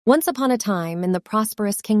Once upon a time, in the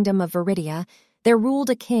prosperous kingdom of Viridia, there ruled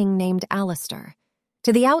a king named Alistair.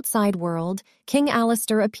 To the outside world, King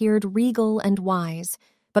Alistair appeared regal and wise,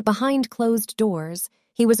 but behind closed doors,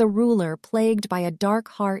 he was a ruler plagued by a dark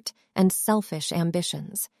heart and selfish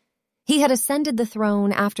ambitions. He had ascended the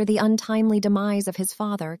throne after the untimely demise of his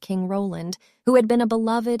father, King Roland, who had been a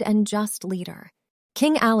beloved and just leader.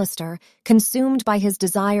 King Alistair, consumed by his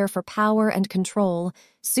desire for power and control,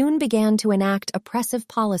 soon began to enact oppressive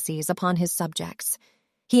policies upon his subjects.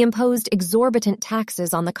 He imposed exorbitant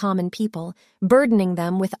taxes on the common people, burdening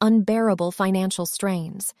them with unbearable financial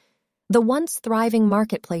strains. The once thriving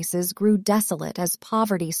marketplaces grew desolate as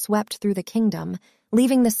poverty swept through the kingdom,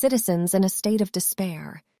 leaving the citizens in a state of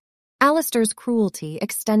despair. Alistair's cruelty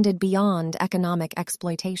extended beyond economic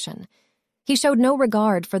exploitation. He showed no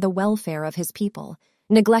regard for the welfare of his people,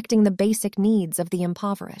 neglecting the basic needs of the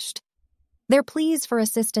impoverished. Their pleas for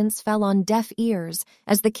assistance fell on deaf ears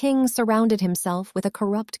as the king surrounded himself with a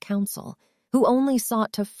corrupt council, who only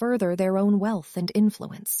sought to further their own wealth and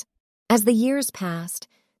influence. As the years passed,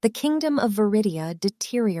 the kingdom of Viridia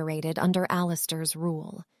deteriorated under Alistair's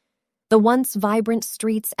rule. The once vibrant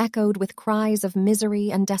streets echoed with cries of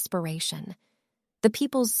misery and desperation. The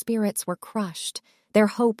people's spirits were crushed, their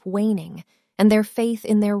hope waning, and their faith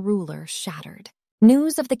in their ruler shattered.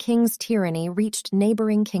 News of the king's tyranny reached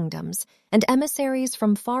neighboring kingdoms, and emissaries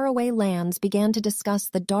from faraway lands began to discuss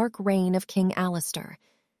the dark reign of King Alistair.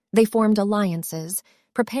 They formed alliances,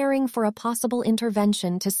 preparing for a possible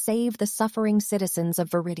intervention to save the suffering citizens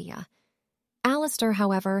of Viridia. Alistair,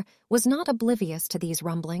 however, was not oblivious to these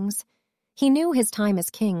rumblings. He knew his time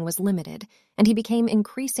as king was limited, and he became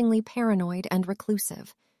increasingly paranoid and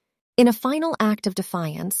reclusive. In a final act of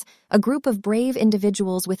defiance, a group of brave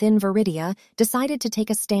individuals within Viridia decided to take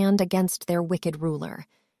a stand against their wicked ruler.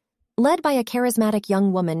 Led by a charismatic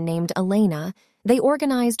young woman named Elena, they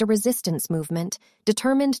organized a resistance movement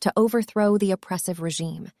determined to overthrow the oppressive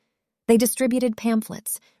regime. They distributed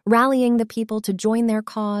pamphlets, rallying the people to join their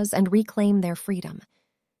cause and reclaim their freedom.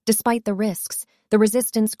 Despite the risks, the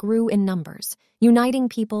resistance grew in numbers, uniting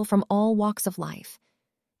people from all walks of life.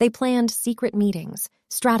 They planned secret meetings,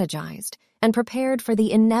 strategized, and prepared for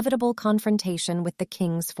the inevitable confrontation with the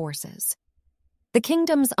king's forces. The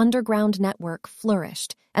kingdom's underground network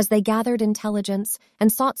flourished as they gathered intelligence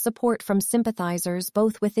and sought support from sympathizers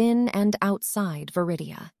both within and outside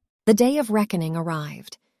Viridia. The day of reckoning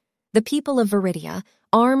arrived. The people of Viridia,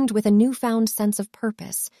 armed with a newfound sense of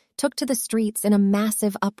purpose, took to the streets in a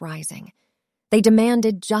massive uprising. They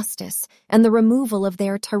demanded justice and the removal of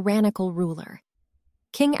their tyrannical ruler.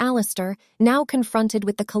 King Alistair, now confronted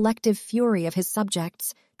with the collective fury of his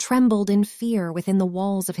subjects, trembled in fear within the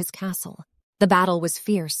walls of his castle. The battle was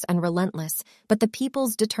fierce and relentless, but the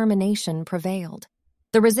people's determination prevailed.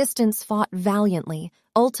 The resistance fought valiantly,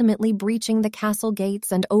 ultimately breaching the castle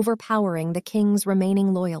gates and overpowering the king's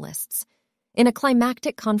remaining loyalists. In a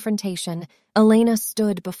climactic confrontation, Elena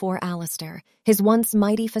stood before Alistair, his once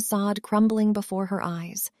mighty facade crumbling before her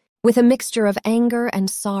eyes. With a mixture of anger and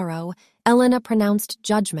sorrow, Elena pronounced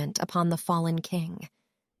judgment upon the fallen king.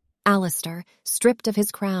 Alistair, stripped of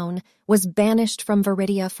his crown, was banished from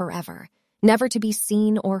Viridia forever, never to be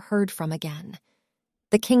seen or heard from again.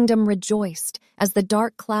 The kingdom rejoiced as the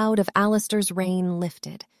dark cloud of Alistair's reign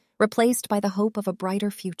lifted, replaced by the hope of a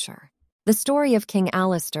brighter future. The story of King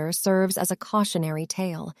Alistair serves as a cautionary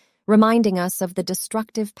tale, reminding us of the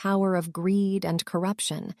destructive power of greed and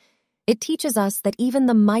corruption. It teaches us that even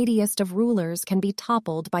the mightiest of rulers can be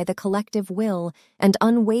toppled by the collective will and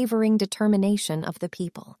unwavering determination of the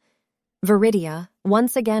people. Viridia,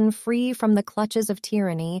 once again free from the clutches of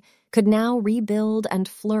tyranny, could now rebuild and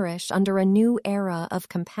flourish under a new era of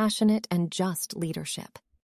compassionate and just leadership.